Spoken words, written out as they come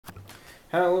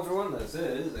Hello everyone, this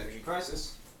is Energy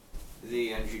Crisis,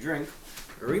 the energy drink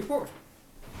report.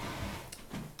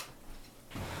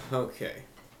 Okay,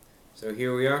 so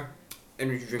here we are,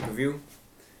 energy drink review.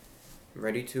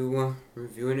 Ready to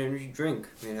review an energy drink,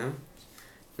 you know?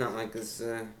 It's not like this,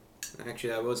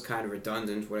 actually that was kind of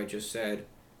redundant what I just said.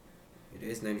 It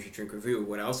is an energy drink review,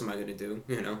 what else am I gonna do,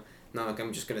 you know? Not like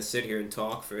I'm just gonna sit here and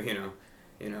talk for, you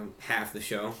know, half the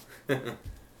show.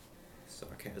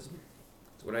 Sarcasm.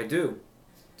 That's what I do.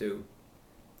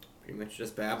 Pretty much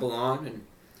just babble on and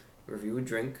review a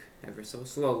drink ever so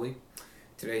slowly.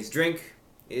 Today's drink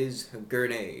is a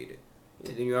Gurrnaid.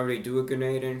 Didn't you already do a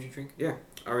Gurrnaid energy drink? Yeah,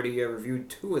 already reviewed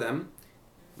 2 of them.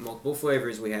 Multiple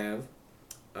flavors we have.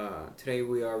 Today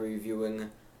we are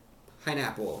reviewing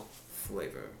pineapple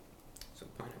flavor. So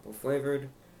pineapple flavored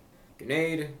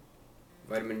Gurrnaid,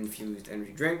 vitamin infused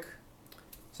energy drink.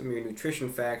 Some of your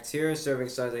nutrition facts here. Serving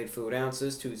size 8 fluid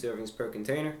ounces, 2 servings per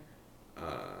container.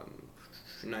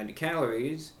 90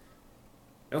 calories,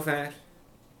 no fat,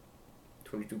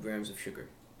 22 grams of sugar.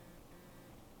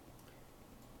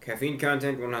 Caffeine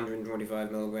content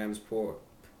 125 milligrams per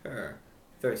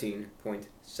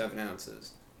 13.7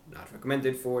 ounces. Not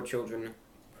recommended for children,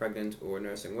 pregnant or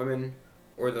nursing women,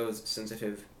 or those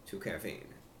sensitive to caffeine.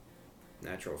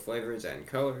 Natural flavors and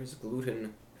colors,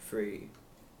 gluten-free,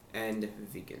 and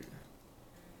vegan.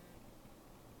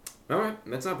 Alright,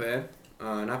 that's not bad.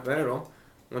 Not bad at all.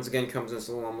 Once again, comes in this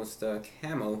little almost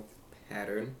camo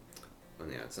pattern on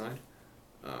the outside.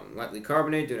 Lightly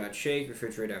carbonated, do not shake,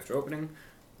 refrigerate after opening.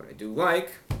 What I do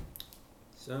like,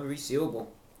 it's resealable.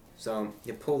 So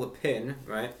you pull the pin,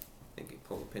 right? I think you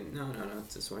pull the pin. No,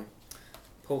 it's this way.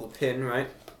 Pull the pin, right?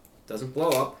 Doesn't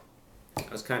blow up.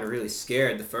 I was kind of really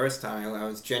scared the first time. I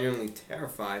was genuinely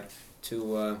terrified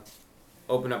to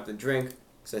open up the drink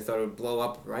because I thought it would blow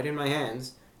up right in my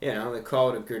hands. You know, they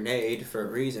call it a Gurrnaid for a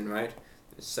reason, right?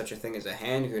 There's such a thing as a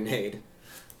hand grenade.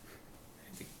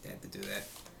 I had to do that.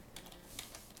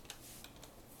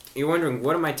 You're wondering,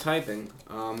 what am I typing?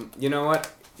 You know what?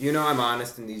 You know I'm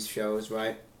honest in these shows,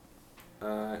 right?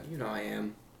 You know I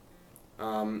am.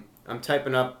 I'm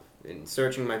typing up and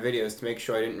searching my videos to make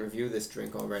sure I didn't review this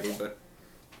drink already, but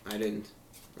I didn't.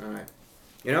 Alright.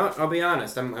 You know what? I'll be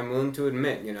honest. I'm willing to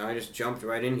admit, you know, I just jumped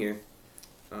right in here.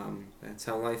 That's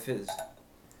how life is.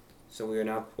 So we are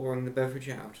now pouring the beverage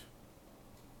out.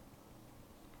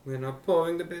 We're now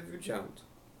pouring the beverage out.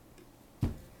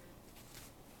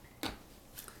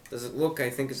 Does it look, I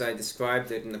think, as I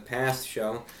described it in the past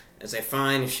show, as a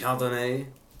fine Chardonnay?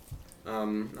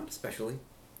 Not especially.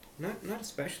 Not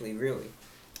especially, really.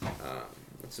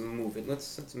 Let's move it.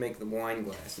 Let's make the wine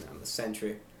glass now the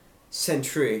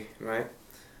century, right,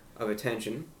 of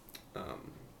attention.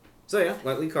 So yeah,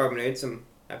 lightly carbonated, some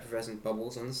effervescent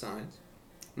bubbles on the sides.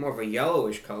 More of a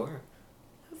yellowish color,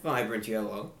 a vibrant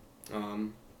yellow.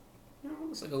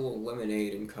 Almost like a little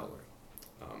lemonade in color.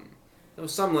 There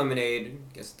was some lemonade,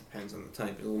 I guess it depends on the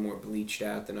type, a little more bleached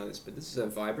out than others, but this is a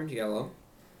vibrant yellow.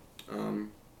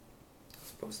 It's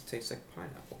supposed to taste like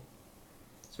pineapple.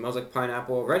 Smells like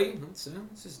pineapple already. Let's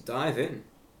just dive in.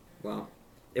 Well,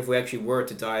 if we actually were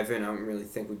to dive in, I don't really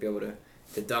think we'd be able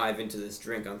to dive into this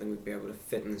drink. I don't think we'd be able to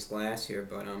fit in this glass here,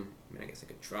 but I mean, I guess I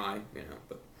could try, you know,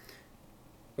 but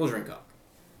we'll drink up.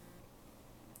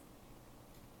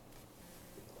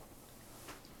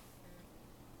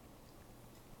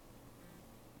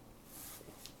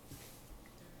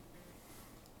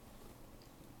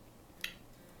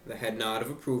 The head nod of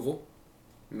approval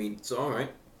means it's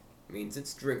alright, means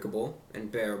it's drinkable and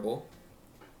bearable.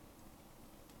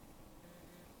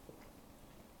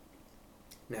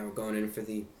 Now we're going in for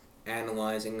the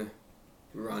analyzing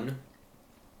run.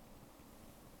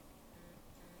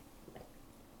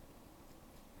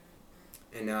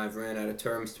 And now I've ran out of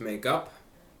terms to make up.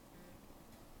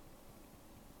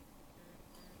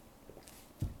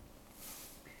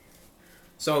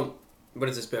 So, what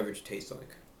does this beverage taste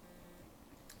like?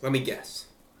 Let me guess.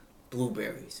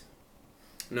 Blueberries.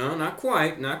 No, not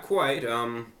quite. No,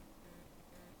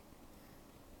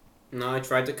 I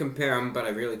tried to compare them, but I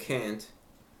really can't.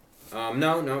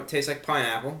 No, it tastes like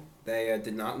pineapple. They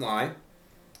did not lie. It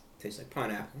tastes like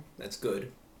pineapple. That's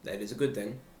good. That is a good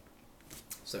thing.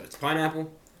 So it's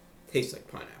pineapple. Tastes like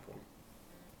pineapple.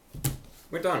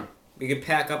 We're done. We could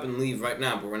pack up and leave right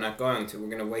now, but we're not going to. We're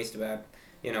going to waste about,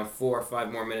 4 or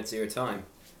 5 more minutes of your time.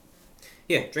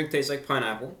 Yeah, drink tastes like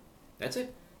pineapple. That's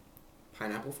it.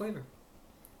 Pineapple flavor.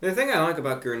 The thing I like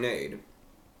about Gurrnaid,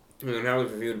 I mean, I was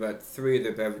reviewed about 3 of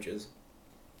their beverages.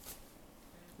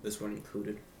 This one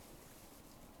included.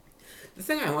 The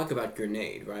thing I like about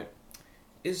Gurrnaid, right,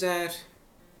 is that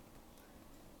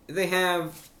they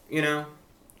have,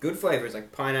 Good flavors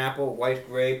like pineapple, white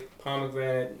grape,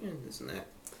 pomegranate, this and that.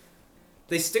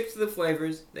 They stick to the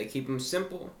flavors. They keep them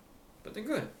simple, but they're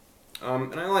good.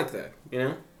 And I like that.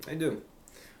 I do.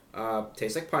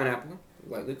 Tastes like pineapple,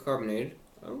 lightly carbonated,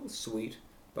 a little sweet,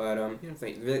 but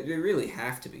they really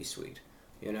have to be sweet.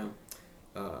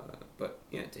 But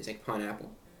yeah, it tastes like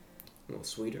pineapple, a little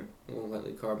sweeter, a little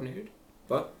lightly carbonated.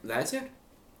 But that's it.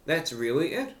 That's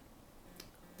really it.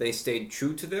 They stayed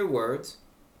true to their words.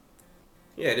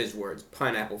 Yeah, it is words.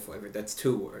 Pineapple flavored. That's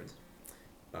 2 words.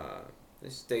 They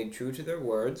stayed true to their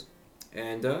words,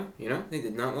 and they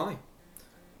did not lie.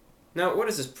 Now, what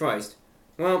is this priced?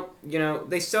 Well,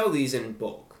 they sell these in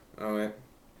bulk. All right.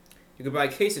 You could buy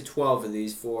a case of 12 of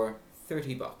these for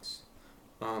 $30.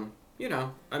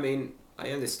 I mean,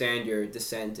 I understand your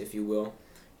dissent, if you will.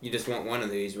 You just want one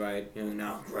of these, right?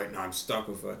 Now, right now I'm stuck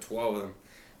with 12 of them.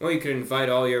 Well, you could invite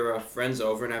all your friends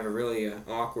over and have a really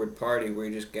awkward party where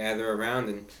you just gather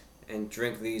around and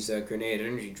drink these Gurrnaid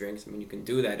Energy Drinks. I mean, you can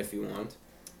do that if you want.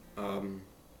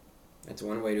 That's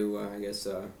one way to, I guess,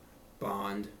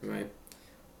 bond, right?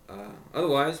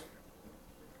 Otherwise,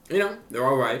 they're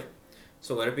all right.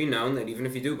 So let it be known that even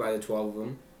if you do buy the 12 of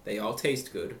them, they all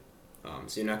taste good.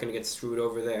 So you're not going to get screwed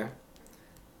over there.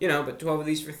 But 12 of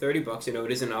these for $30,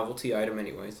 it is a novelty item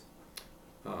anyways.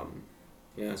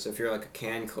 So if you're like a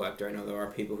can collector, I know there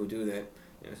are people who do that.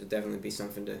 So definitely be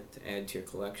something to add to your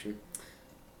collection.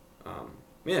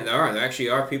 There actually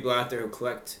are people out there who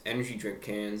collect energy drink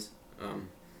cans.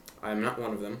 I'm not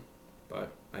one of them,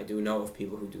 but I do know of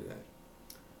people who do that.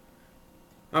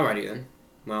 Alrighty then.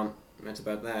 Well, that's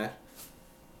about that.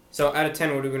 So out of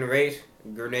 10, what are we going to rate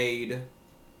Gurrnaid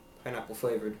pineapple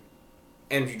flavored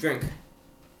energy drink?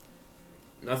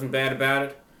 Nothing bad about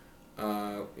it.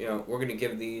 We're going to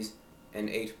give these an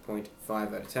 8.5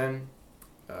 out of 10.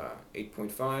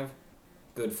 8.5.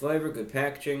 Good flavor, good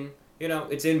packaging.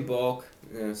 It's in bulk,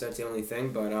 so that's the only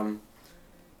thing, but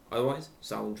otherwise,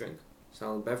 solid drink,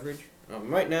 solid beverage.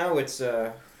 Right now, it's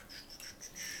oh,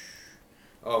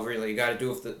 really? You gotta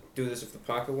do this with the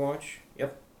pocket watch.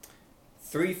 Yep.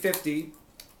 3:50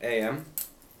 a.m.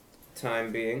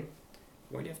 time being.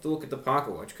 Why do you have to look at the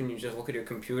pocket watch? Couldn't you just look at your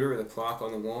computer or the clock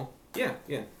on the wall? Yeah.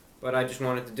 But I just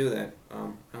wanted to do that.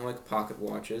 I like pocket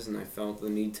watches, and I felt the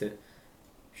need to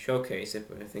showcase it,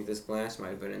 but I think this glass might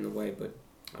have been in the way, but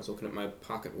I was looking at my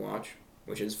pocket watch,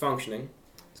 which is functioning.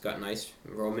 It's got nice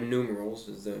Roman numerals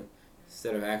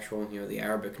instead of actual, the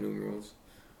Arabic numerals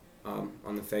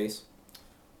on the face.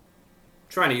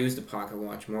 Trying to use the pocket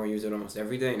watch more. I use it almost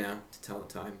every day now to tell the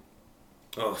time.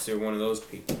 Oh, so you're one of those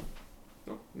people.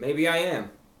 Well, maybe I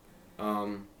am.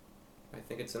 I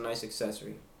think it's a nice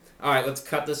accessory. Alright, let's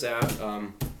cut this out.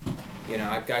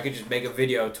 I could just make a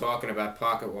video talking about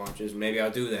pocket watches. Maybe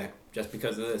I'll do that just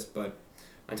because of this. But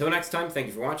until next time, thank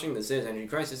you for watching. This is Energy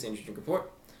Crisis, Energy Drink Report.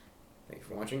 Thank you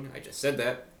for watching. I just said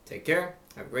that. Take care.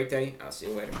 Have a great day. I'll see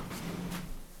you later.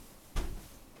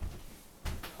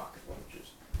 Pocket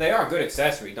watches. They are a good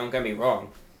accessory. Don't get me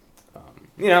wrong.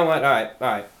 You know what?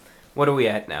 Alright. What are we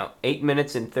at now? 8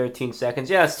 minutes and 13 seconds.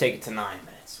 Yeah, let's take it to 9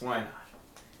 minutes. Why not?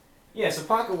 Yeah, so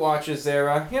pocket watches, they're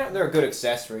a good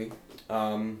accessory.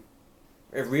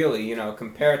 It really,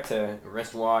 compared to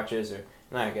wristwatches or,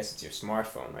 I guess it's your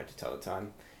smartphone, right, to tell the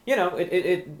time.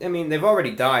 I mean, they've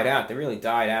already died out. They really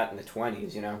died out in the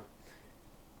 20s,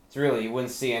 It's really, you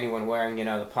wouldn't see anyone wearing,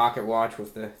 the pocket watch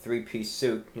with the 3-piece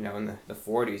suit, in the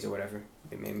 40s or whatever.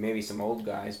 Maybe some old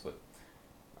guys, but,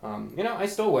 I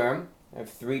still wear them. I have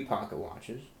 3 pocket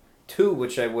watches. 2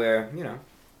 which I wear,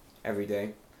 every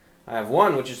day. I have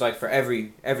 1 which is like for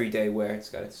everyday wear. It's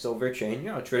got a silver chain,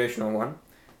 a traditional one.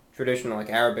 Traditional, like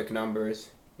Arabic numbers,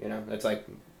 that's like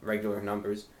regular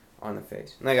numbers on the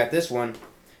face. And I got this one,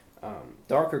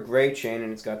 darker gray chain,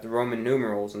 and it's got the Roman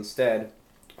numerals instead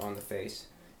on the face.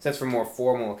 So that's for more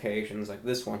formal occasions, like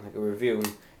this one, like a review,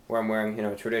 where I'm wearing,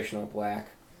 a traditional black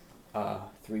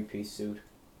 3-piece suit.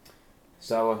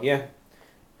 So, yeah,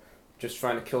 just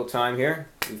trying to kill time here.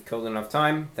 We've killed enough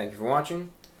time. Thank you for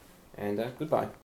watching, and goodbye.